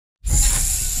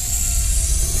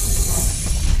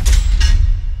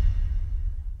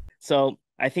So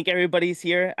I think everybody's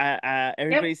here. Yep.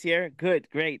 Everybody's here. Good,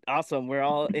 great, awesome. We're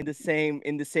all in the same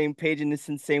page in this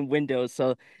same window.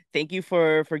 So thank you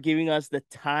for giving us the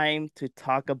time to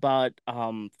talk about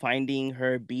finding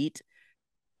her beat.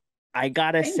 I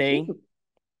gotta Thank say, you.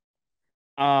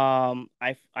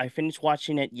 I finished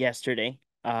watching it yesterday.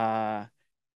 And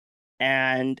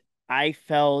I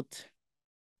felt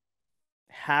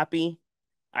happy.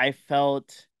 I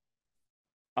felt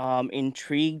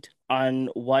intrigued on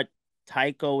what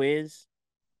taiko is.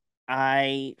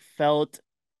 I felt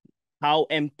how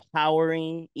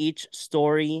empowering each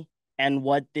story and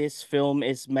what this film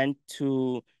is meant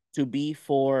to be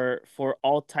for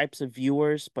all types of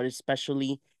viewers, but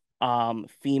especially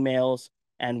females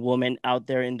and women out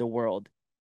there in the world.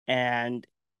 And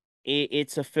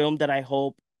it's a film that I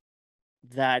hope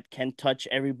that can touch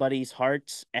everybody's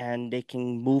hearts and they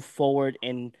can move forward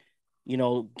in,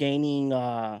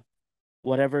 gaining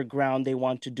whatever ground they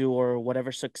want to do or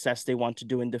whatever success they want to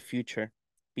do in the future,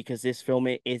 because this film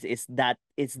is that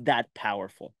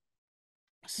powerful.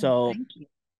 Oh, So thank you.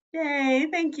 Yay,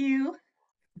 thank you.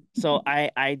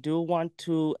 I do want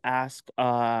to ask,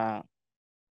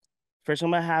 first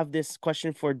I'm gonna have this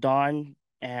question for Dawn,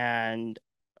 and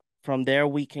from there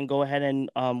we can go ahead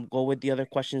and go with the other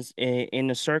questions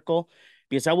in a circle,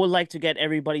 because I would like to get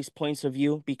everybody's points of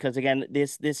view, because again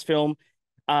this film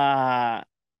uh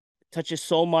touches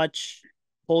so much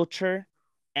culture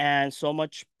and so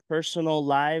much personal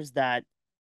lives that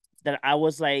I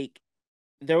was like,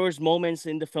 there was moments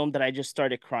in the film that I just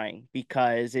started crying,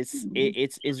 because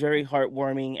it's very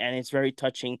heartwarming and it's very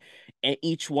touching, and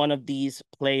each one of these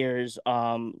players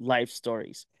life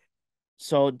stories.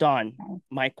 So Don,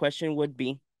 my question would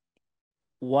be,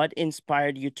 what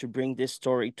inspired you to bring this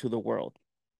story to the world?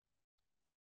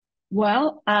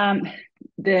 Well,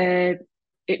 the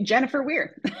Jennifer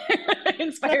Weir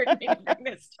inspired me to bring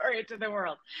this story to the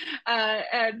world.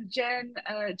 And Jen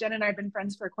and I have been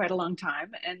friends for quite a long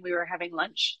time, and we were having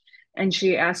lunch, and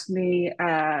she asked me.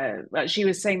 Well, she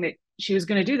was saying that she was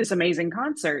going to do this amazing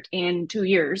concert in 2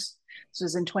 years. This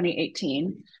was in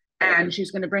 2018, and she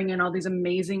was going to bring in all these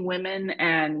amazing women,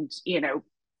 and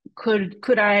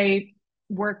could I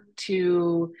work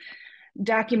to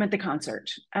document the concert,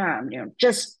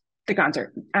 just the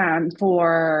concert,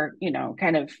 for,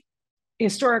 kind of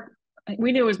historic.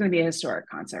 We knew it was going to be a historic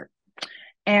concert.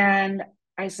 And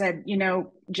I said,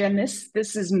 Jen, this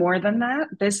is more than that.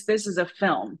 This is a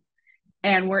film.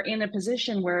 And we're in a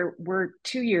position where we're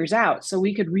 2 years out. So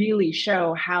we could really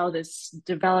show how this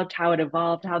developed, how it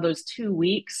evolved, how those 2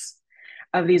 weeks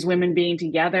of these women being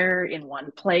together in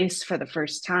one place for the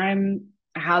first time,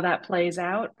 how that plays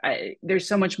out. There's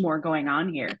so much more going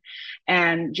on here.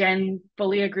 And Jen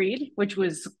fully agreed, which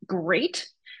was great.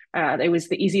 It was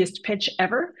the easiest pitch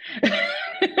ever.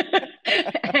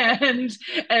 and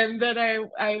and then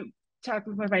I talked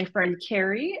with my friend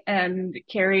Keri, and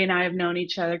Keri and I have known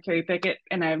each other. Keri Pickett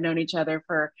and I have known each other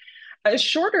for a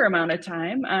shorter amount of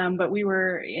time, but we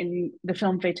were in the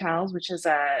Film Fatales, which is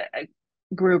a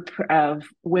group of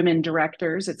women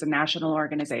directors. It's a national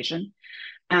organization.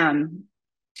 Um,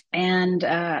 and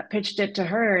pitched it to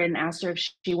her and asked her if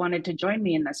she wanted to join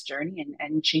me in this journey.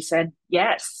 And she said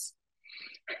yes.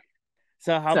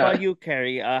 So how So, about you,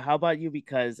 Keri? How about you?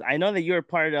 Because I know that you're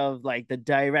part of like the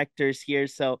directors here.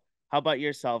 So how about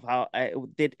yourself? How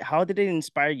did it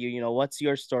inspire you? What's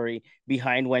your story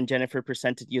behind when Jennifer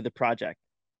presented you the project?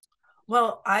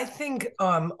 Well, I think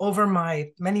over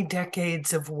my many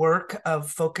decades of work of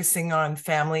focusing on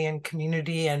family and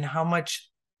community and how much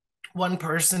one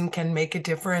person can make a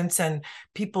difference and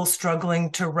people struggling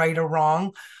to right or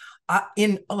wrong,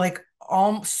 in like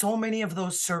all so many of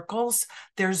those circles,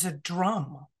 there's a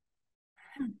drum.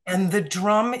 And the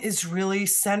drum is really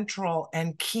central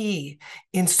and key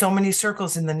in so many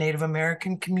circles in the Native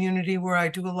American community, where I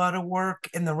do a lot of work,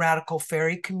 in the Radical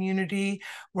Fairy community,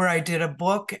 where I did a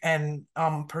book and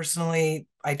personally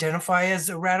identify as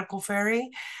a Radical Fairy.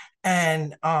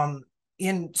 And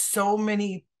in so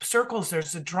many circles,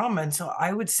 there's a drum. And so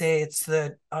I would say it's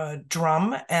the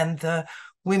drum and the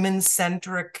women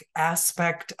centric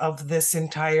aspect of this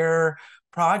entire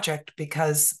project,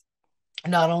 because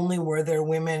not only were there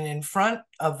women in front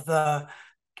of the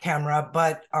camera,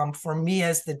 but for me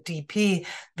as the DP,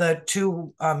 the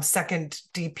two second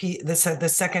DP, the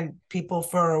second people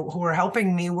who were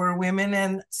helping me were women,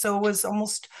 and so it was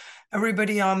almost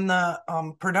everybody on the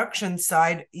production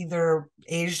side, either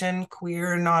Asian,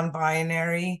 queer,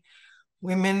 non-binary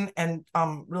women, and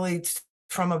really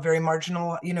from a very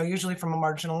marginal, usually from a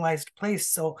marginalized place.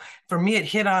 So for me, it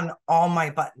hit on all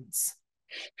my buttons.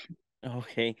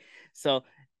 Okay. So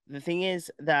the thing is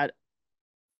that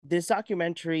this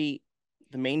documentary,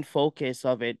 the main focus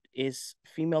of it is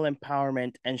female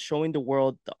empowerment and showing the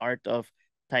world the art of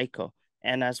taiko,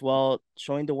 and as well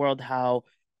showing the world how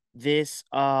this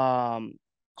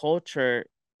culture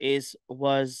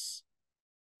was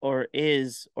or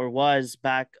is or was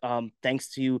back, thanks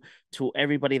to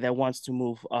everybody that wants to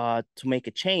move to make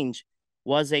a change,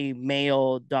 was a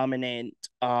male dominant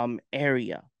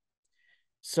area.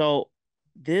 So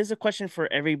this is a question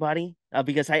for everybody,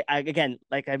 because I again,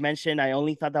 like I mentioned, I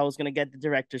only thought that I was gonna get the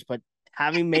directors, but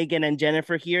having Megan and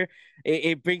Jennifer here,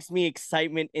 it brings me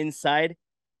excitement inside.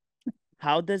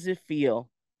 How does it feel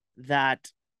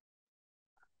that?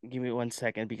 Give me 1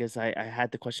 second, because I had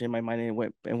the question in my mind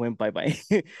and it went bye bye.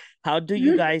 How do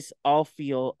you guys all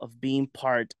feel of being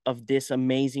part of this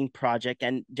amazing project,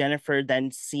 and Jennifer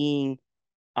then seeing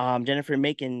Jennifer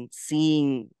Macon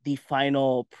seeing the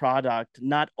final product,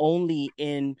 not only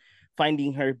in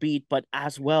finding her beat, but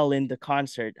as well in the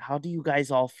concert? How do you guys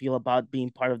all feel about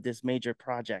being part of this major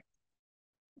project?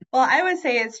 Well, I would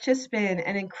say it's just been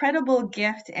an incredible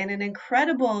gift and an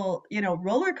incredible,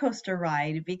 roller coaster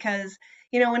ride because,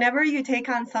 whenever you take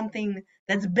on something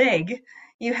that's big,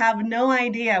 you have no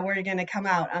idea where you're going to come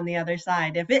out on the other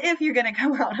side, if you're going to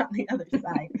come out on the other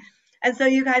side. And so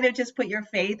you kind of just put your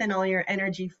faith and all your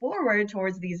energy forward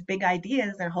towards these big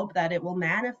ideas and hope that it will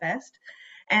manifest.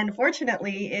 And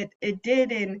fortunately, it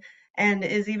did, and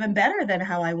is even better than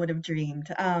how I would have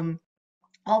dreamed.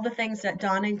 All the things that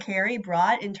Don and Keri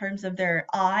brought in terms of their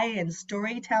eye and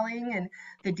storytelling and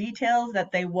the details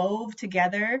that they wove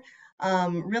together,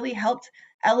 really helped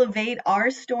elevate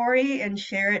our story and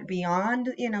share it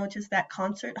beyond, just that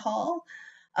concert hall.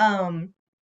 Um,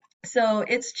 so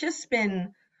it's just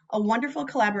been a wonderful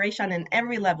collaboration on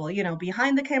every level,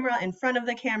 behind the camera, in front of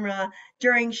the camera,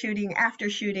 during shooting, after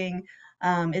shooting.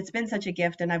 It's been such a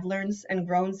gift, and I've learned and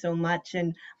grown so much.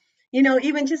 And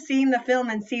even just seeing the film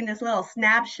and seeing this little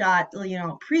snapshot,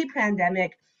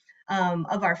 pre-pandemic,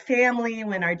 of our family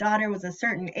when our daughter was a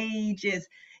certain age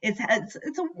it's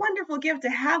a wonderful gift to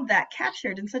have that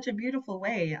captured in such a beautiful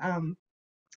way.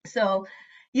 So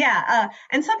yeah,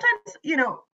 and sometimes,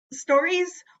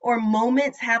 stories or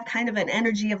moments have kind of an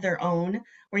energy of their own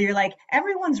where you're like,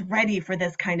 everyone's ready for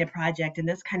this kind of project and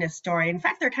this kind of story. In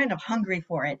fact, they're kind of hungry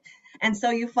for it. And so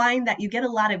you find that you get a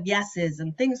lot of yeses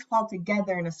and things fall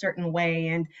together in a certain way,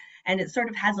 and it sort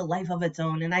of has a life of its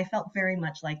own. And I felt very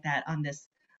much like that on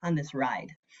this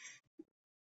ride.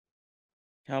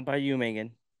 How about you,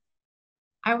 Megan?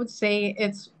 I would say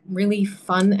it's really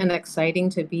fun and exciting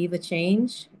to be the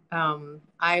change.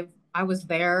 I was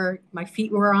there, my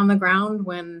feet were on the ground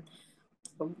when,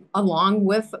 along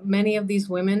with many of these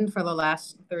women for the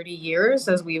last 30 years,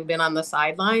 as we've been on the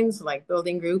sidelines, like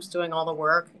building groups, doing all the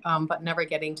work, but never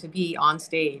getting to be on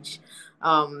stage.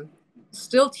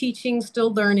 Still teaching,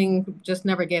 still learning, just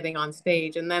never getting on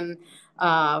stage. And then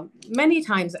many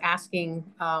times asking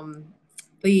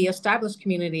the established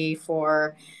community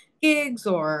for gigs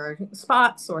or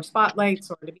spots or spotlights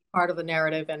or to be part of the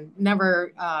narrative, and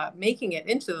never making it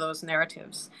into those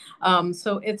narratives.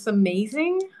 So it's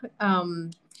amazing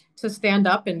to stand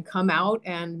up and come out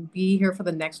and be here for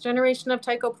the next generation of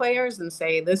taiko players and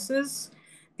say,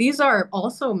 these are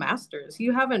also masters.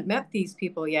 You haven't met these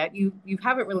people yet. You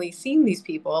haven't really seen these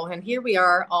people. And here we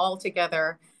are all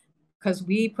together because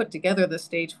we put together the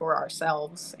stage for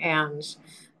ourselves. And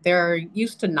there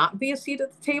used to not be a seat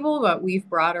at the table, but we've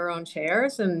brought our own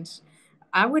chairs. And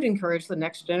I would encourage the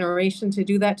next generation to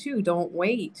do that too. Don't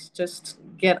wait. Just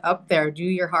get up there, do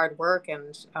your hard work.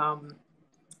 And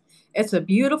it's a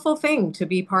beautiful thing to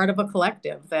be part of a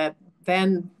collective that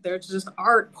then there's just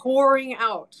art pouring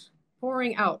out,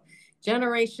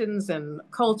 generations and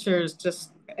cultures,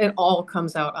 just it all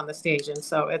comes out on the stage. And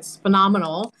so it's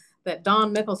phenomenal that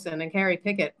Don Mikkelson and Keri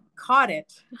Pickett caught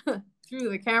it through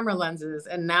the camera lenses.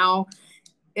 And now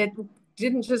it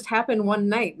didn't just happen one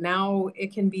night. Now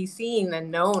it can be seen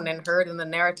and known and heard in the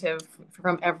narrative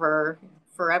from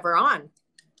forever on.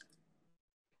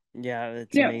 Yeah,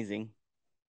 it's amazing.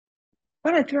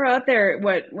 I want to throw out there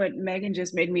what Megan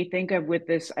just made me think of with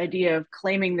this idea of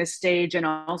claiming the stage and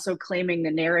also claiming the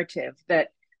narrative. That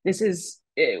this is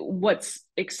what's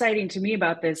exciting to me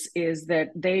about this is that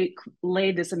they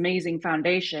laid this amazing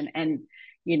foundation and,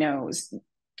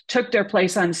 took their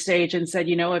place on stage and said,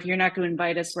 if you're not going to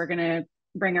invite us, we're going to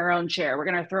bring our own chair. We're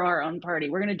going to throw our own party.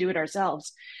 We're going to do it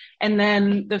ourselves. And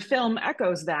then the film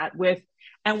echoes that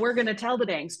and we're going to tell the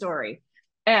dang story.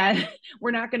 And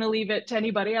we're not going to leave it to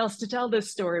anybody else to tell this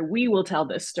story. We will tell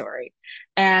this story.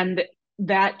 And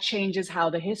that changes how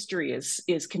the history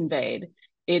is conveyed.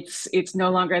 It's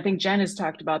no longer, I think Jen has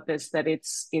talked about this, that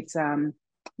it's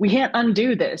we can't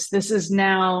undo this. This is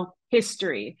now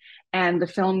history. And the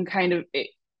film kind of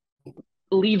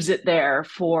leaves it there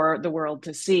for the world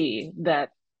to see that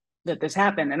this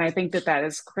happened. And I think that that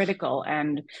is critical.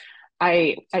 And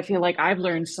I feel like I've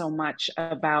learned so much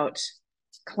about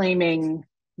claiming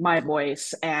my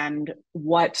voice and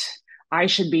what I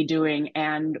should be doing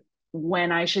and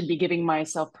when I should be giving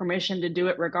myself permission to do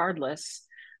it, regardless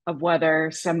of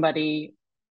whether somebody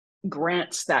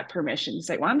grants that permission.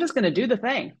 Say, well, I'm just going to do the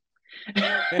thing.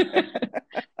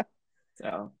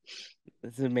 So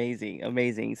that's amazing.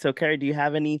 Amazing. So Keri, do you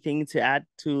have anything to add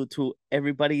to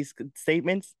everybody's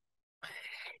statements?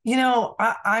 You know,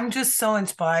 I'm just so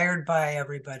inspired by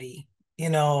everybody. You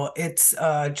know, it's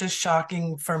just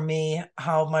shocking for me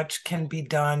how much can be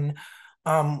done.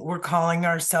 We're calling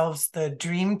ourselves the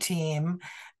Dream Team,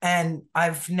 and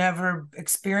I've never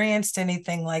experienced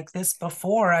anything like this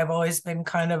before. I've always been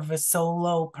kind of a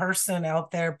solo person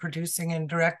out there producing and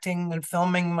directing and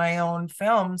filming my own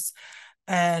films.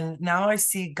 And now I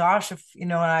see, gosh, if, you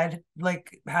know, I'd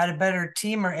like had a better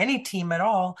team or any team at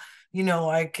all, you know,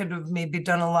 I could have maybe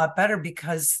done a lot better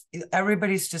because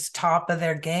everybody's just top of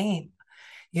their game,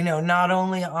 you know, not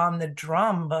only on the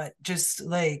drum, but just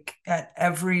like at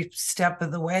every step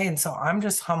of the way. And so I'm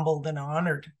just humbled and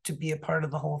honored to be a part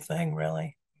of the whole thing,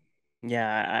 really.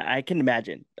 Yeah, I can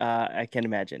imagine. I can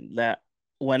imagine that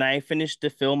when I finished the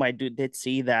film, I did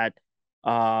see that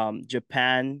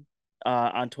Japan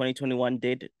on 2021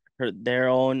 did their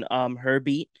own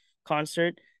Heartbeat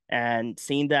concert, and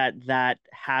seeing that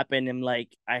happen, I'm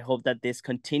like, I hope that this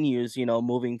continues, you know,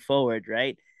 moving forward,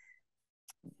 right?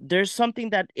 There's something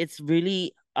that it's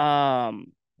really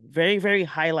very, very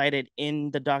highlighted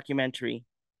in the documentary,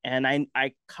 and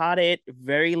I caught it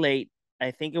very late.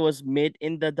 I think it was mid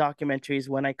in the documentaries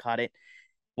when I caught it.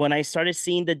 When I started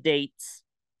seeing the dates,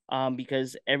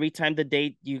 because every time the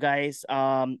date, you guys,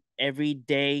 every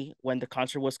day when the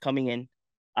concert was coming in,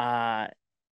 uh,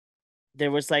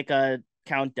 there was like a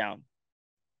countdown.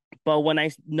 But when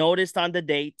I noticed on the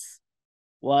dates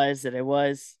was that it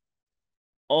was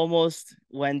almost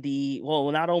when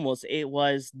well, not almost, it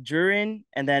was during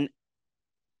and then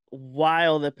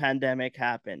while the pandemic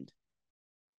happened.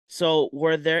 So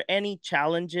were there any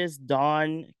challenges,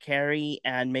 Dawn, Keri,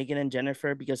 and Megan and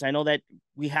Jennifer? Because I know that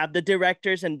we have the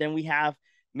directors and then we have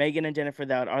Megan and Jennifer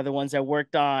that are the ones that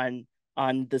worked on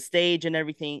the stage and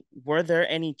everything. Were there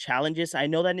any challenges? I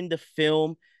know that in the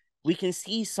film we can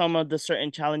see some of the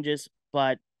certain challenges,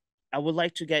 but I would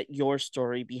like to get your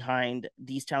story behind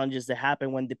these challenges that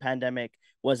happened when the pandemic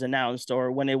was announced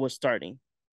or when it was starting.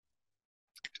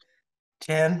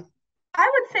 Jen? I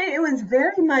would say it was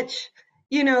very much,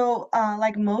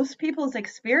 like most people's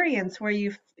experience, where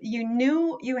you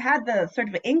knew you had the sort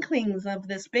of inklings of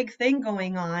this big thing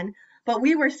going on, but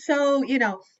we were so,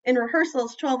 in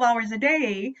rehearsals 12 hours a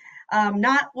day,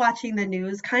 not watching the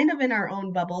news, kind of in our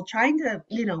own bubble, trying to,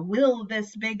 will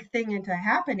this big thing into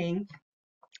happening,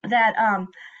 that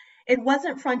it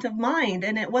wasn't front of mind.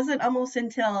 And it wasn't almost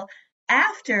until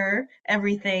after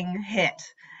everything hit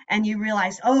and you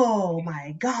realize, oh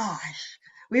my gosh,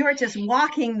 we were just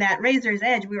walking that razor's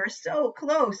edge. We were so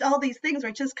close. All these things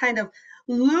were just kind of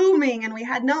looming and we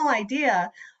had no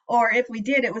idea. Or if we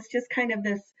did, it was just kind of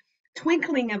this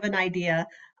twinkling of an idea.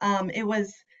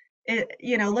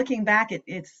 Looking back,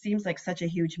 it seems like such a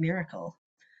huge miracle.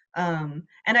 And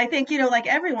I think, like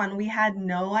everyone, we had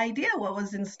no idea what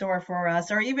was in store for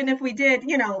us, or even if we did,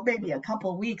 maybe a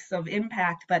couple weeks of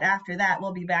impact, but after that,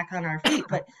 we'll be back on our feet.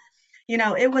 But,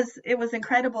 it was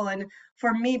incredible. And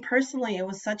for me personally, it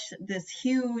was such this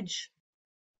huge,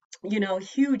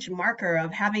 huge marker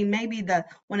of having maybe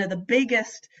one of the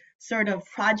biggest sort of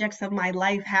projects of my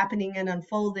life happening and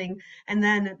unfolding. And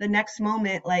then the next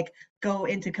moment, like go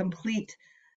into complete,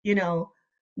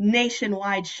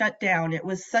 nationwide shutdown. It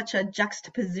was such a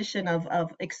juxtaposition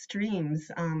of extremes.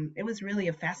 It was really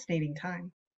a fascinating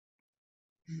time.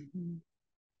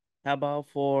 How about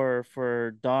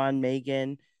for Dawn,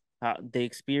 Megan, the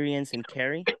experience, and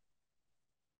Keri?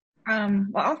 Well,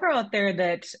 I'll throw out there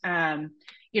that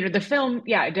the film,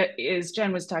 yeah, as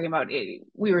Jen was talking about,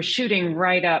 we were shooting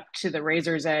right up to the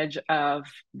razor's edge of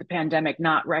the pandemic,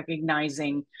 not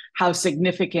recognizing how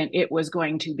significant it was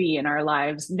going to be in our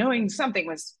lives, knowing something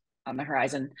was on the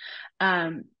horizon.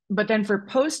 But then for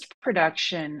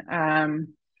post-production,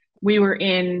 we were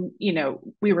in,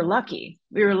 we were lucky.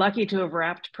 We were lucky to have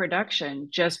wrapped production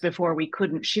just before we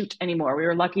couldn't shoot anymore. We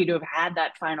were lucky to have had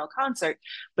that final concert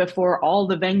before all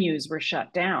the venues were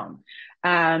shut down.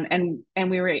 And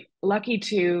we were lucky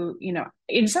to,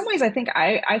 in some ways, I think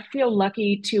I feel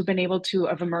lucky to have been able to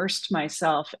have immersed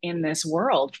myself in this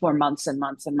world for months and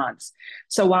months and months.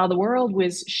 So while the world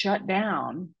was shut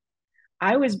down,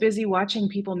 I was busy watching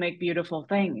people make beautiful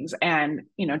things and,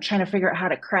 trying to figure out how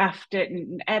to craft it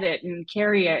and edit. And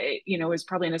Keri, was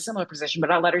probably in a similar position, but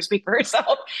I'll let her speak for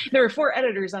herself. There were 4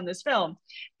 editors on this film.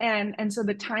 And so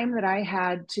the time that I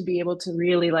had to be able to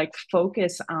really like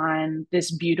focus on this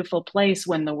beautiful place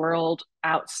when the world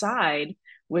outside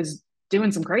was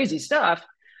doing some crazy stuff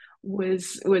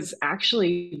was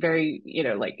actually very,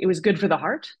 it was good for the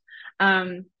heart.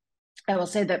 I will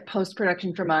say that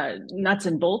post-production from a nuts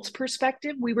and bolts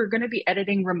perspective, we were going to be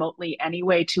editing remotely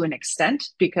anyway to an extent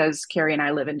because Keri and I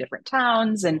live in different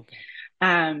towns.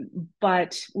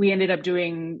 But we ended up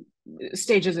doing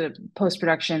stages of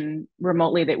post-production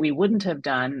remotely that we wouldn't have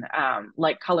done,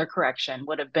 like color correction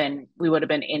we would have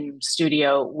been in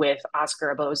studio with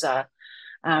Oscar Aboza.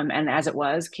 And as it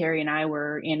was, Keri and I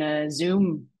were in a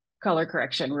Zoom color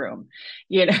correction room,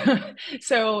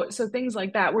 so things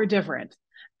like that were different.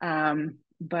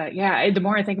 But yeah, the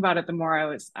more I think about it, the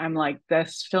more I'm like,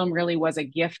 this film really was a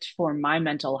gift for my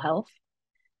mental health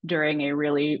during a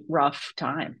really rough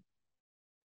time.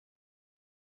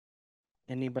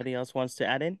 Anybody else wants to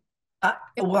add in?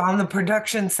 Well, on the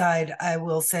production side, I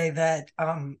will say that,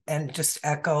 and just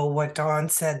echo what Dawn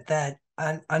said, that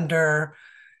under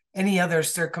any other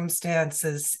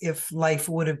circumstances, if life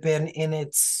would have been in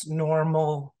its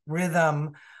normal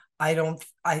rhythm,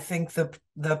 I think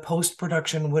the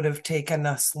post-production would have taken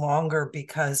us longer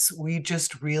because we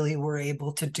just really were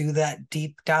able to do that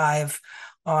deep dive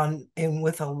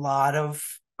with a lot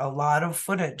of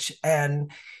footage.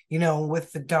 And,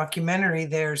 with the documentary,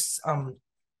 there's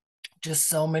just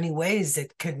so many ways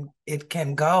it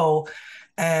can go.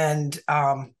 And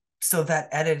so that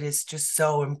edit is just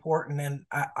so important. And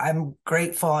I'm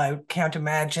grateful. I can't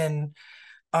imagine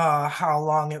how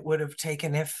long it would have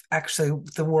taken if actually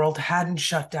the world hadn't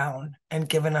shut down and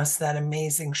given us that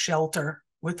amazing shelter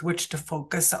with which to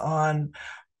focus on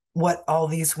what all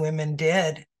these women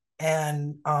did,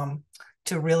 and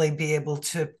to really be able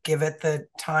to give it the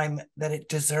time that it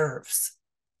deserves.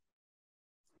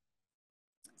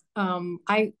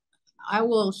 I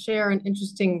will share an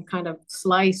interesting kind of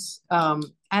slice.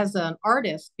 As an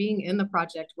artist, being in the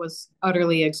project was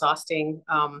utterly exhausting,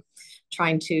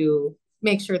 trying to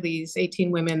make sure these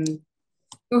 18 women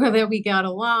that we got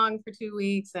along for 2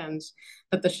 weeks and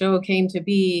that the show came to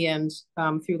be, and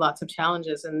through lots of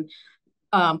challenges. And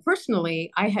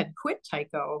personally, I had quit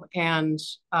taiko and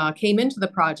came into the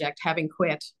project having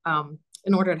quit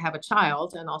in order to have a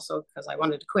child, and also because I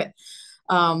wanted to quit.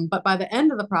 But by the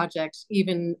end of the project,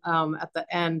 even at the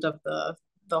end of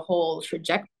the whole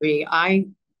trajectory, I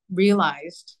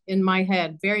realized in my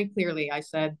head very clearly, I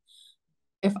said,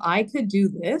 if I could do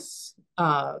this,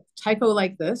 taiko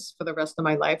like this for the rest of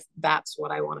my life, that's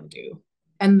what I want to do.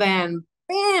 And then,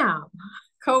 bam,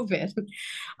 COVID.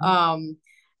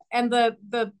 And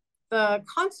the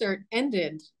concert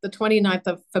ended the 29th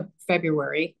of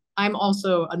February. I'm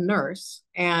also a nurse,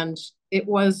 and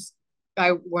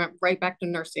I went right back to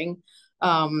nursing.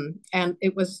 And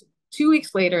it was 2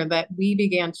 weeks later that we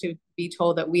began to be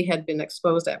told that we had been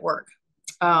exposed at work.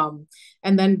 And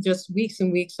then just weeks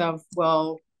and weeks of,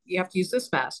 well, you have to use this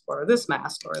mask, or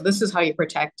this is how you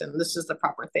protect, and this is the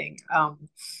proper thing.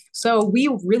 So we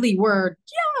really were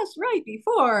just right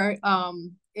before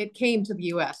it came to the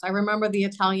US. I remember the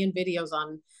Italian videos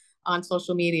on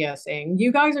social media saying,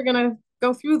 you guys are going to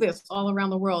go through this all around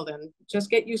the world and just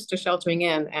get used to sheltering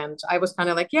in. And I was kind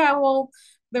of like, yeah, well,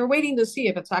 they're waiting to see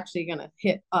if it's actually going to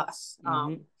hit us.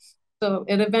 Mm-hmm. So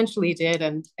it eventually did.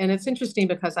 And it's interesting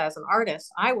because as an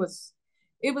artist,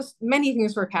 many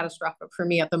things were catastrophic for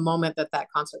me at the moment that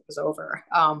concert was over.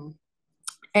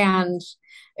 And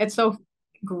it's so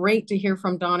great to hear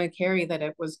from Dawn and Keri that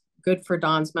it was good for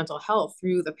Dawn's mental health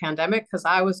through the pandemic, because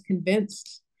I was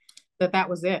convinced that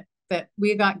was it, that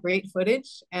we got great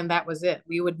footage and that was it.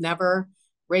 We would never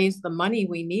raise the money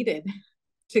we needed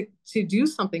to do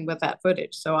something with that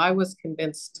footage. So I was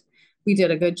convinced we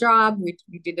did a good job.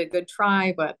 We did a good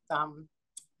try, but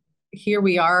here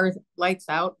we are, lights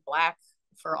out, black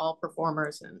for all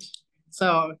performers. And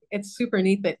so it's super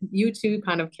neat that you two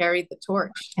kind of carried the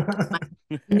torch.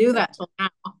 I knew that till now.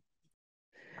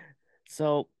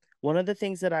 So one of the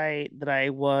things that I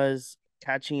was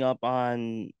catching up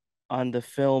on the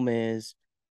film is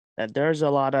that there's a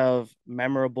lot of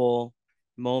memorable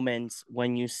moments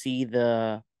when you see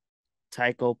the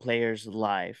taiko players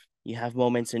live? You have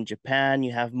moments in Japan,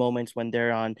 you have moments when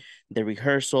they're on the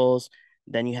rehearsals,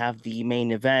 then you have the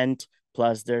main event,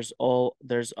 plus there's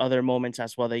other moments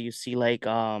as well that you see like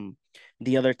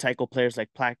the other taiko players like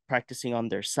practicing on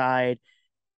their side.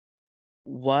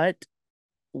 What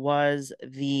was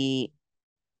the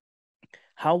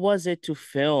how was it to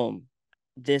film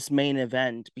this main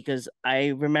event? Because I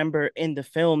remember in the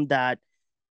film that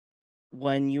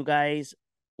when you guys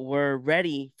were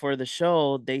ready for the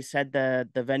show, they said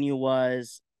that the venue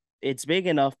was it's big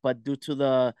enough, but due to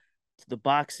the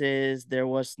boxes, there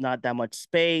was not that much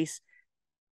space.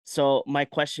 So my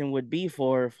question would be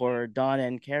for Don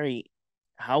and Keri,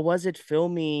 how was it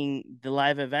filming the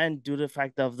live event due to the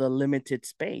fact of the limited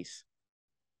space?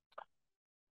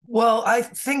 Well, I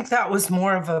think that was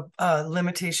more of a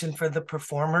limitation for the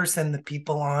performers and the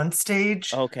people on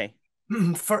stage. Okay.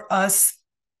 For us,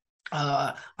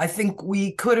 I think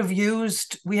we could have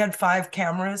we had 5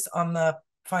 cameras on the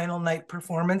final night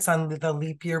performance, on the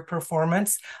leap year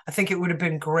performance. I think it would have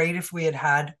been great if we had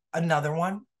had another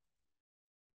one.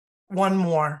 One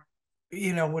more,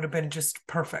 would have been just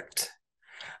perfect.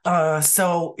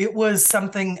 So it was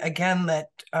something, again, that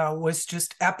was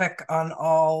just epic on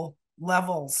all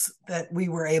levels, that we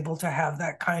were able to have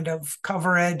that kind of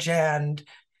coverage and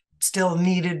still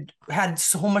had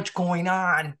so much going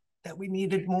on that we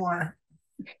needed more.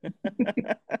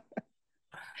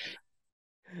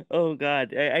 Oh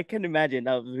God, I can imagine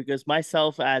because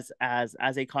myself as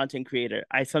a content creator,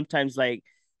 I sometimes like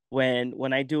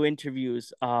when I do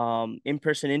interviews,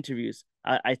 in-person interviews,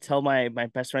 I tell my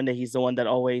best friend that he's the one that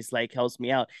always like helps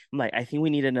me out. I'm like, I think we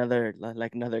need another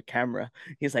camera.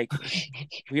 He's like,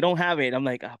 we don't have it. I'm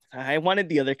like, "Oh, I wanted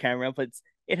the other camera, but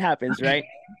it happens, right?"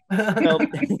 So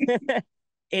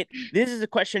this is a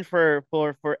question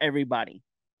for everybody.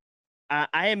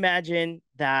 I imagine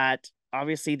that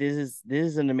obviously this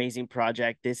is an amazing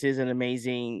project. This is an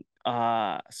amazing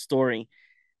story,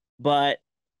 but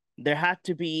there had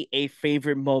to be a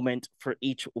favorite moment for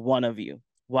each one of you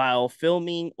while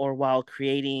filming or while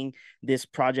creating this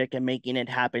project and making it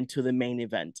happen to the main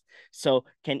event. So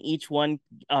can each one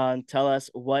tell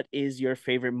us what is your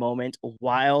favorite moment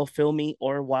while filming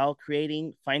or while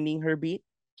creating Finding Her Beat?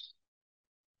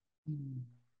 I'm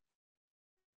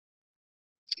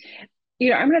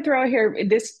going to throw out here,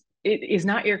 it is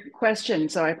not your question,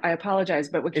 so I apologize,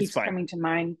 but what It's keeps fine. coming to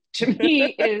mind to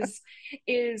me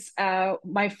is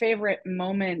my favorite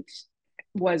moment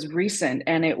was recent,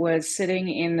 and it was sitting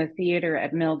in the theater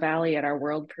at Mill Valley at our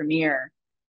world premiere,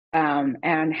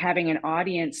 and having an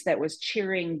audience that was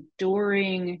cheering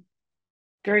during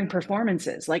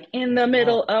performances, like in the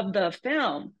middle of the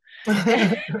film.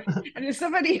 And as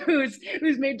somebody who's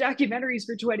made documentaries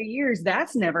for 20 years,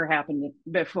 that's never happened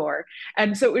before.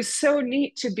 And so it was so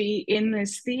neat to be in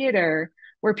this theater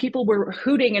where people were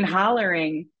hooting and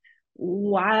hollering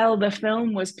while the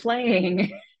film was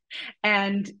playing.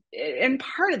 And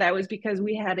part of that was because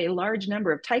we had a large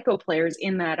number of taiko players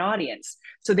in that audience,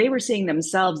 so they were seeing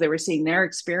themselves, they were seeing their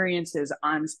experiences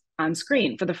on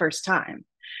screen for the first time.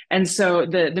 And so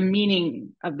the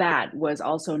meaning of that was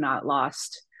also not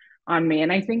lost on me.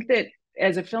 And I think that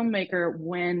as a filmmaker,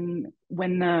 when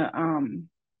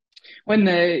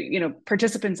the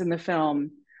participants in the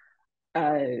film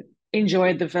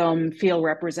enjoyed the film, feel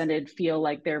represented, feel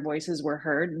like their voices were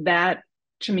heard, that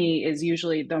to me is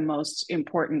usually the most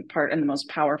important part and the most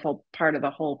powerful part of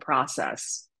the whole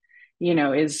process,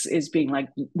 is being like,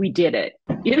 we did it.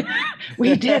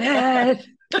 We did it.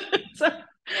 So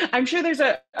I'm sure there's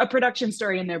a production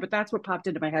story in there, but that's what popped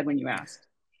into my head when you asked.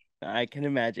 I can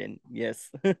imagine.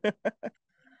 Yes.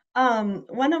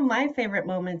 One of my favorite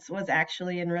moments was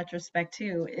actually, in retrospect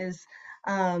too, is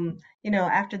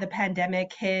after the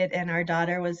pandemic hit and our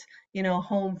daughter was,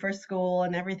 home for school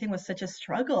and everything was such a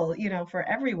struggle, for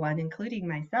everyone, including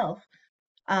myself.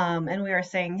 And we were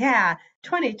saying, yeah,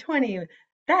 2020,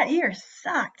 that year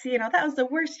sucked, that was the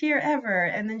worst year ever.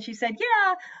 And then she said,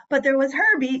 yeah, but there was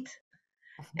her beat.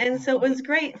 And so it was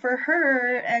great for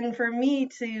her and for me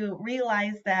to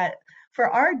realize that for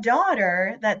our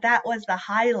daughter, that was the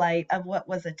highlight of what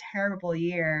was a terrible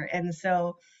year. And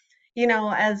so,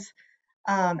 as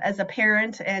a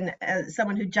parent and as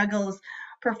someone who juggles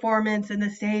performance and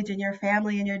the stage and your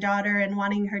family and your daughter and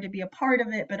wanting her to be a part of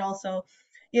it, but also,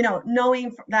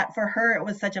 knowing that for her it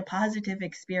was such a positive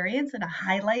experience and a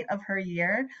highlight of her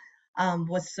year,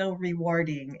 was so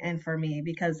rewarding. And for me,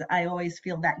 because I always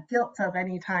feel that guilt of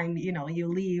any time, you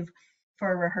leave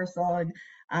for a rehearsal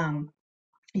and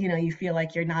you feel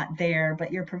like you're not there,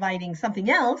 but you're providing something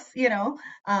else,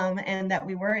 and that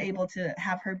we were able to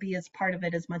have her be as part of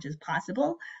it as much as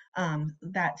possible.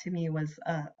 That to me was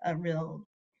a real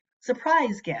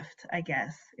surprise gift, I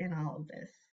guess, in all of this.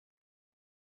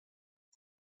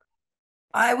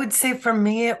 I would say for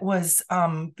me, it was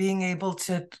being able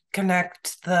to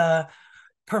connect the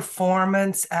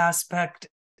performance aspect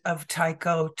of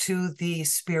taiko to the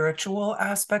spiritual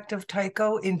aspect of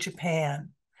taiko in Japan,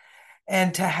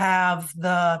 and to have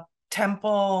the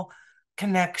temple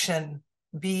connection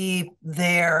be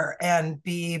there and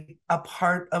be a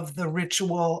part of the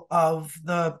ritual of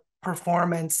the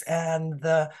performance and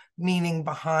the meaning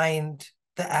behind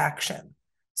the action.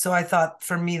 So I thought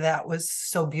for me that was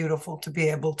so beautiful to be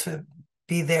able to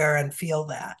be there and feel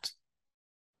that.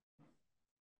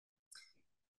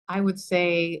 I would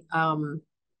say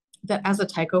that as a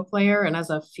taiko player and as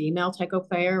a female taiko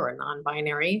player, or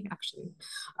non-binary actually,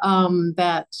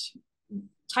 that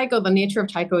taiko, the nature of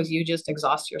taiko is you just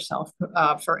exhaust yourself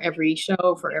for every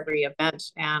show, for every event.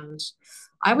 And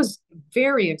I was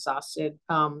very exhausted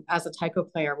as a taiko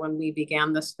player when we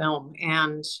began this film.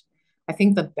 And I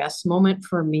think the best moment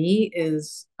for me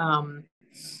is,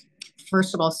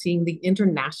 first of all, seeing the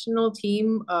international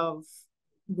team of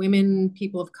women,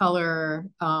 people of color,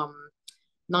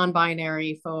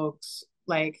 non-binary folks,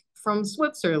 like from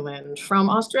Switzerland, from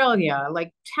Australia,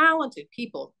 like talented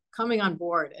people coming on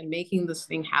board and making this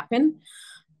thing happen.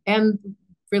 And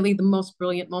really the most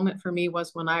brilliant moment for me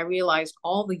was when I realized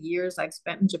all the years I'd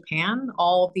spent in Japan,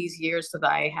 all these years that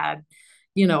I had,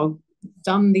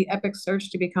 done the epic search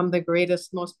to become the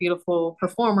greatest, most beautiful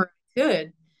performer I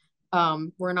could,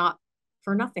 were not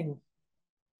for nothing.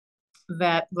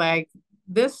 That like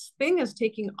this thing is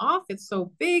taking off. It's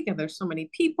so big and there's so many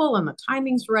people and the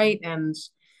timing's right. And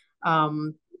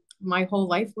my whole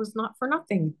life was not for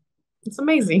nothing. It's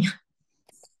amazing.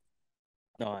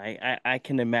 No, I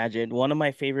can imagine. One of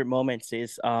my favorite moments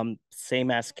is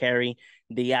same as Keri,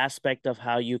 the aspect of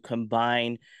how you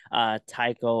combine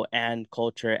taiko and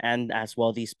culture, and as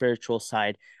well the spiritual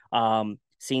side.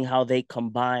 Seeing how they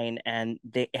combine, and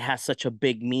it has such a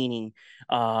big meaning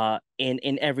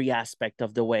in every aspect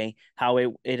of the way, how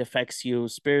it affects you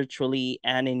spiritually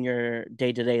and in your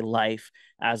day-to-day life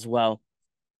as well.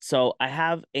 So I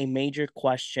have a major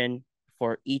question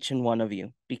for each and one of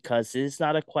you, because it's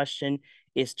not a question,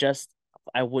 it's just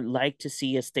I would like to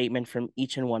see a statement from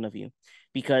each and one of you,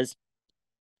 because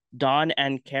Dawn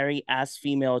and Keri as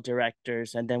female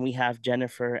directors, and then we have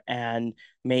Jennifer and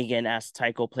Megan as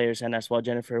taiko players, and as well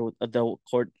Jennifer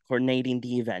coordinating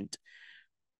the event.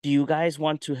 Do you guys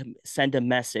want to send a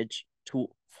message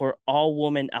for all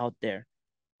women out there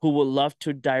who would love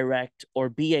to direct or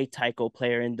be a taiko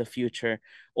player in the future,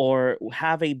 or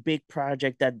have a big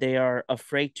project that they are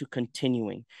afraid to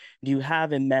continuing? Do you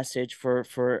have a message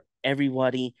for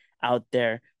everybody out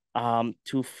there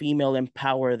to female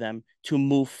empower them to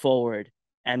move forward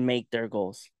and make their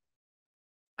goals?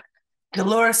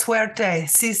 Dolores Fuerte,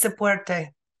 si se puede.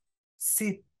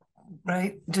 Si,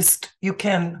 right? Just, you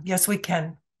can. Yes, we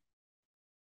can.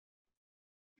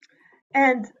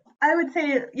 And I would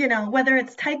say, whether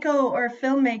it's taiko or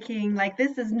filmmaking, like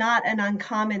this is not an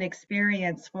uncommon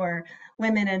experience for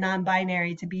women and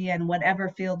non-binary to be in whatever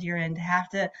field you're in,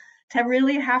 to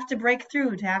really have to break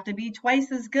through, to have to be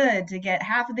twice as good, to get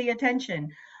half of the attention.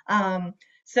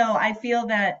 So I feel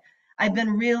that I've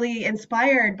been really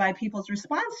inspired by people's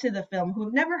response to the film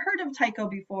who've never heard of taiko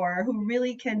before, who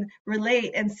really can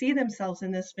relate and see themselves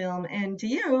in this film. And to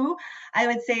you, I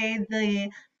would say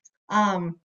the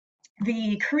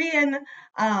Korean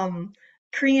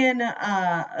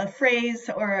phrase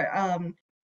or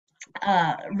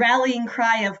rallying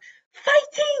cry of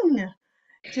fighting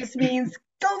just means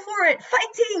go for it,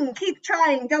 fighting, keep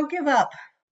trying, don't give up.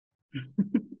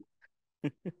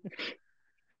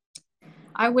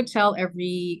 I would tell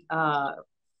every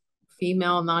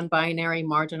female, non-binary,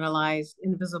 marginalized,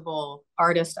 invisible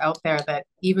artist out there that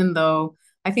even though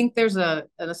I think there's an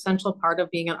essential part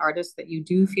of being an artist that you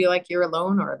do feel like you're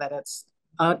alone, or that it's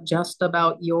just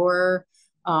about your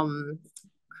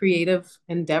creative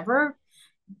endeavor,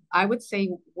 I would say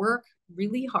work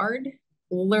really hard,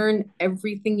 learn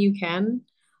everything you can,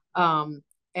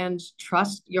 and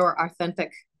trust your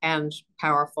authentic and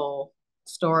powerful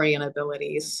story and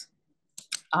abilities.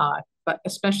 But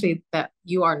especially that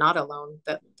you are not alone,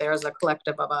 that there's a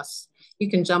collective of us. You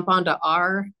can jump onto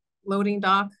our loading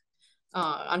dock,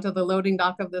 onto the loading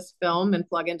dock of this film and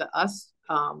plug into us.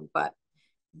 But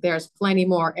there's plenty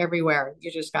more everywhere. You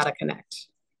just got to connect.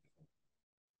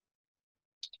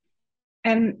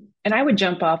 And And I would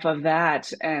jump off of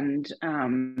that, and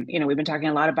we've been talking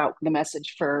a lot about the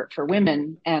message for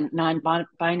women and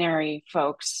non-binary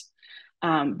folks,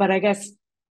 but I guess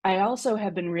I also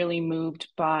have been really moved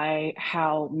by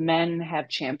how men have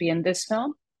championed this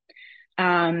film,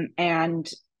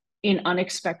 and in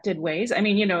unexpected ways. I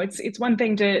mean, it's one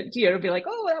thing to be like,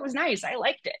 oh, that was nice, I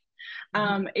liked it.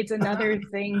 It's another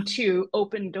thing to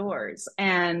open doors,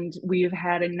 and we've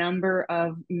had a number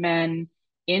of men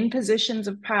in positions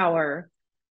of power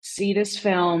see this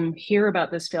film, hear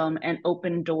about this film, and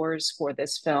open doors for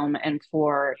this film and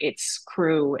for its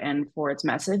crew and for its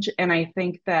message. And I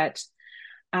think that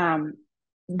um,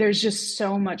 there's just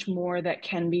so much more that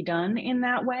can be done in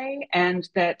that way. And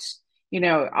that,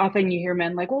 often you hear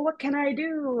men like, well, what can I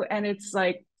do? And it's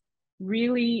like,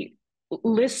 really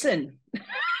listen.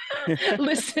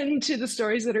 Listen to the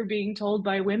stories that are being told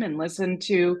by women, listen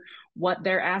to what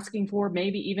they're asking for,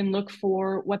 maybe even look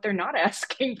for what they're not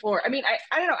asking for. I mean,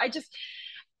 I don't know,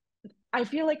 I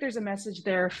feel like there's a message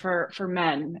there for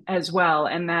men as well,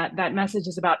 and that message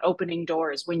is about opening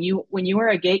doors. When you are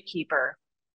a gatekeeper,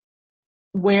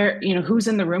 where who's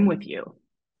in the room with you,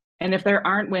 and if there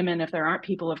aren't women, if there aren't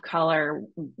people of color,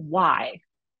 why?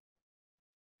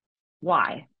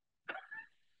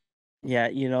 Yeah,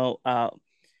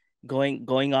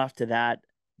 going off to that,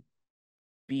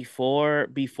 before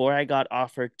I got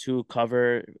offered to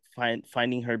cover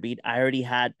Finding Her Beat, I already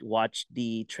had watched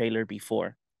the trailer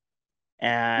before,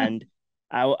 and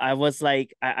I was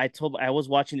like, I was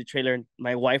watching the trailer, and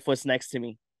my wife was next to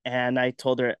me, and I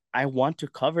told her I want to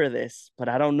cover this, but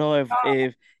I don't know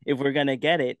if we're gonna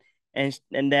get it, and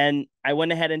then I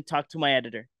went ahead and talked to my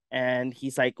editor, and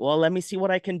he's like, well, let me see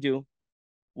what I can do.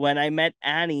 When I met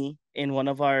Annie in one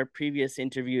of our previous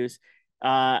interviews,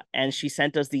 and she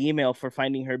sent us the email for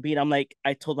Finding Her Beat, I'm like,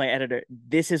 I told my editor,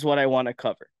 this is what I want to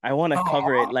cover. I want to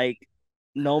cover it, like,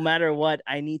 no matter what,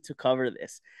 I need to cover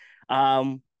this.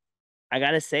 I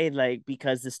gotta say, like,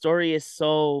 because the story is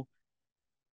so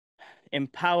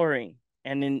empowering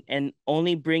and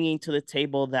only bringing to the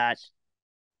table that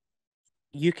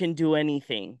you can do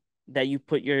anything that you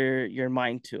put your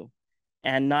mind to,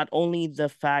 and not only the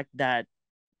fact that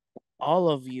all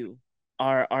of you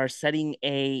are setting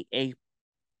a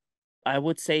I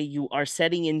would say you are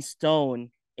setting in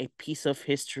stone a piece of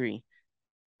history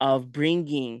of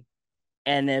bringing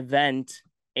an event,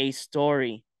 a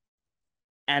story,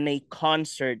 and a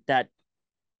concert that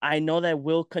I know that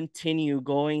will continue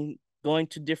going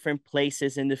to different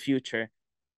places in the future,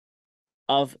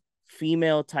 of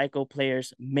female taiko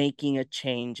players making a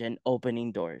change and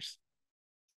opening doors.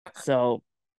 So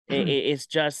it's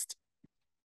just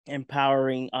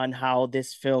empowering on how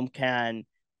this film can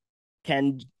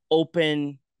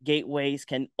open gateways,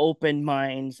 can open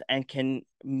minds, and can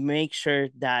make sure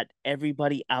that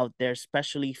everybody out there,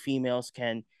 especially females,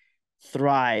 can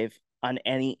thrive on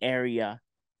any area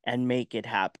and make it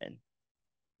happen.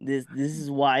 This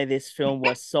is why this film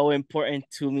was so important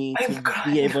to me, to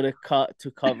be able to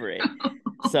cover it.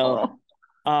 So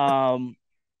oh,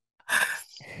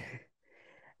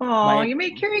 you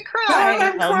made Keri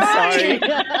cry. I'm sorry.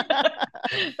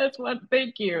 That's one.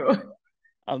 Thank you.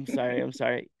 I'm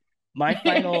sorry. My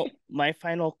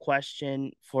final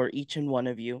question for each and one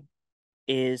of you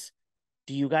is,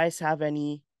 do you guys have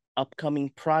any upcoming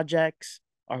projects?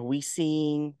 Are we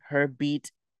seeing Her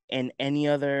Beat in any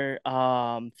other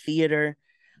theater?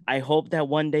 I hope that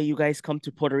one day you guys come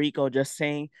to Puerto Rico, just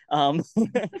saying.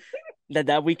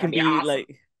 That we can be awesome.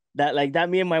 like that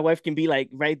me and my wife can be like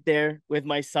right there with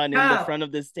my son in the front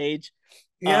of the stage.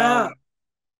 Yeah.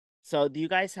 So do you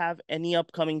guys have any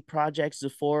upcoming projects? The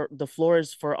floor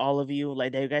is for all of you.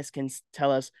 Like, that you guys can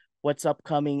tell us what's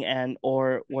upcoming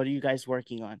or what are you guys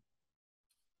working on?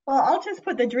 Well, I'll just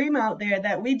put the dream out there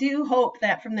that we do hope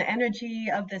that from the energy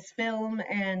of this film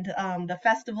and the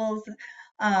festivals,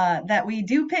 that we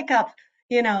do pick up,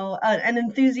 an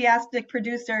enthusiastic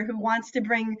producer who wants to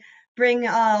bring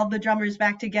all the drummers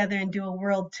back together and do a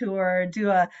world tour, do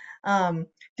a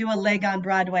leg on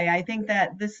Broadway. I think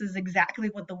that this is exactly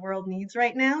what the world needs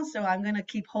right now. So I'm going to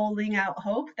keep holding out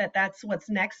hope that that's what's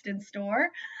next in store.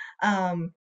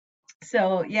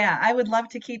 So yeah, I would love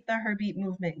to keep the Her Beat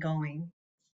movement going.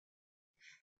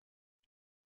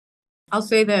 I'll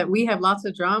say that we have lots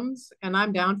of drums, and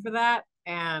I'm down for that.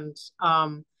 And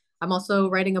I'm also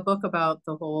writing a book about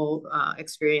the whole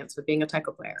experience of being a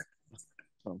taiko player.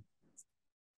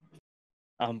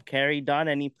 Keri, Don,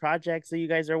 any projects that you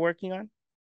guys are working on?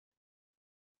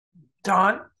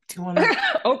 Don, do you want to?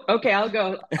 Oh, okay, I'll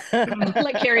go.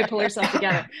 Let Keri pull herself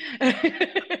together.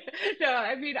 No,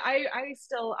 I mean, I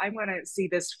want to see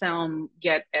this film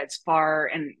get as far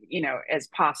and as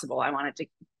possible. I want it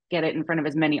get it in front of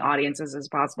as many audiences as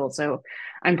possible. So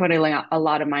I'm putting a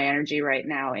lot of my energy right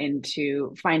now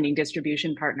into finding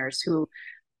distribution partners who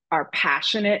are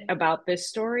passionate about this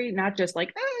story, not just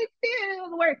like, oh,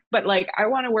 yeah, work, but like I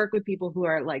want to work with people who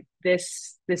are like,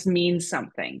 this means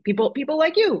something. People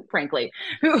like you, frankly,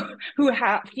 who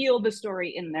feel the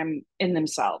story in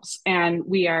themselves. And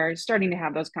we are starting to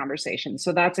have those conversations.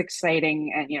 So that's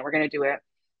exciting. And we're going to do a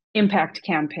impact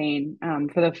campaign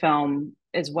for the film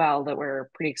as well that we're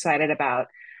pretty excited about.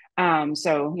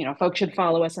 So folks should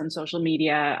follow us on social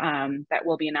media. That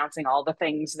we'll be announcing all the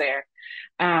things there.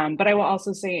 But I will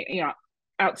also say,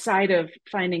 outside of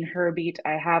Finding Her Beat,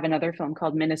 I have another film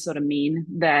called Minnesota Mean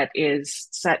that is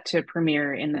set to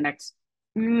premiere in the next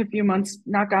few months,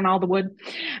 knock on all the wood.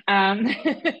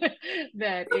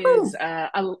 That is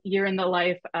a year in the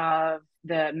life of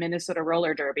the Minnesota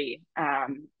Roller Derby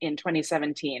in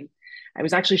 2017. I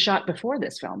was actually shot before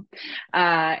this film.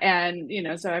 And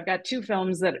so I've got two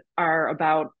films that are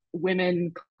about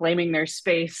women claiming their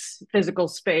space, physical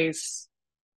space,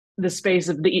 the space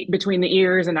of between the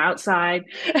ears and outside.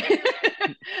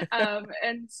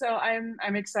 And so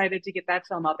I'm excited to get that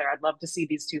film out there. I'd love to see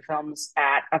these two films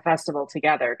at a festival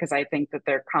together because I think that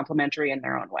they're complementary in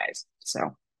their own ways.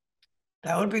 So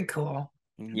that would be cool.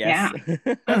 Yes.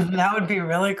 Yeah. That would be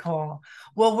really cool.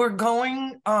 Well, we're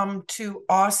going to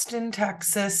Austin,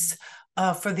 Texas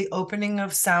for the opening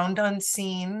of Sound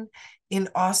Unseen in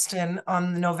Austin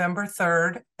on November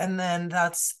 3rd. And then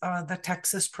that's the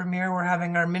Texas premiere. We're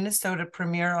having our Minnesota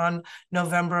premiere on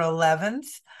November 11th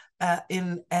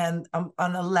on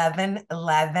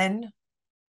 11/11.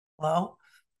 Well,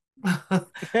 and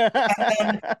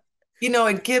then,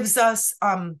 it gives us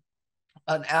an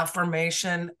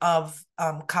affirmation of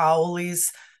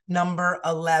Cowley's number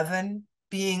 11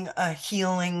 being a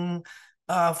healing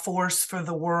force for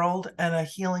the world and a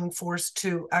healing force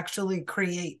to actually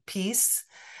create peace.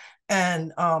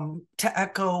 And to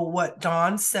echo what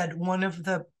Dawn said, one of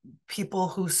the people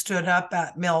who stood up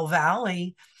at Mill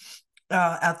Valley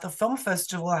at the film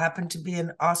festival happened to be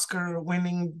an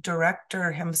Oscar-winning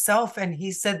director himself, and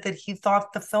he said that he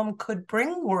thought the film could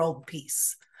bring world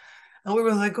peace. And we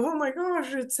were like, oh my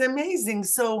gosh, it's amazing.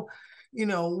 So,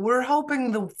 we're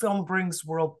hoping the film brings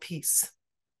world peace.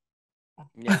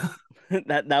 Yeah,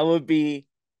 that would be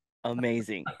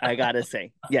amazing. I gotta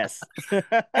say, yes. and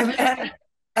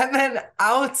then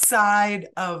outside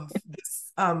of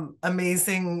this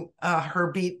amazing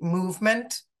Her Beat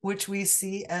movement, which we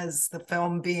see as the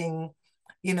film being,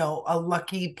 a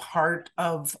lucky part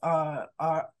of a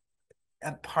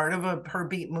Her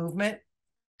Beat movement.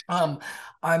 I'm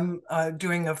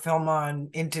doing a film on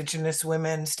Indigenous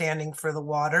women standing for the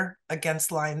water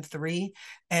against Line 3,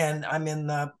 and I'm in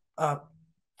the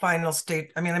final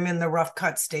stage. I'm in the rough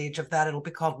cut stage of that. It'll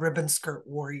be called Ribbon Skirt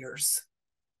Warriors.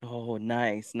 Oh,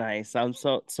 nice. I'm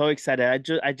so excited.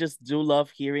 I just do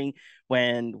love hearing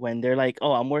when they're like,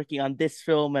 "Oh, I'm working on this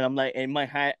film," and I'm like, in my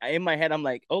head, I'm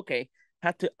like, okay,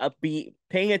 have to be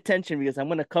paying attention because I'm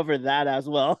gonna cover that as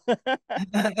well.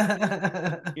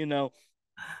 you know.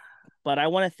 But I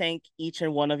want to thank each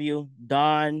and one of you,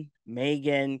 Dawn,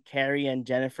 Megan, Keri, and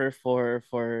Jennifer,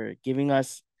 for giving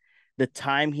us the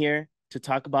time here to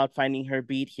talk about Finding Her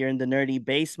Beat here in the Nerdy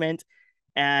Basement.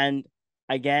 And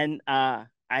again, I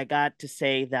got to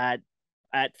say that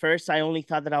at first I only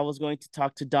thought that I was going to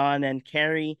talk to Dawn and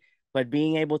Keri, but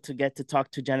being able to get to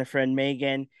talk to Jennifer and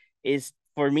Megan is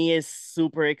for me is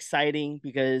super exciting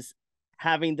because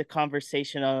having the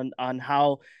conversation on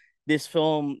how this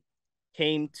film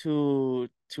came to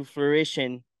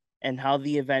fruition and how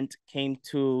the event came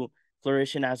to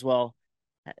fruition as well,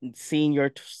 and seeing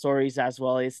your stories as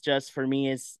well, it's just for me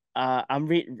is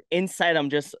inside I'm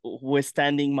just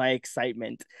withstanding my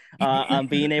excitement. I'm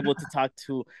being able to talk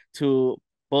to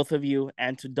both of you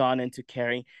and to Dawn and to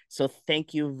Keri. So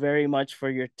thank you very much for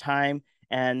your time,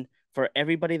 and for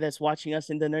everybody that's watching us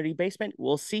in the Nerdy Basement,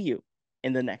 we'll see you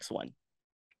in the next one.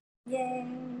 Yay.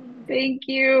 Thank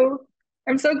you.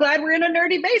 I'm so glad we're in a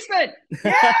nerdy basement.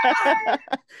 Yes.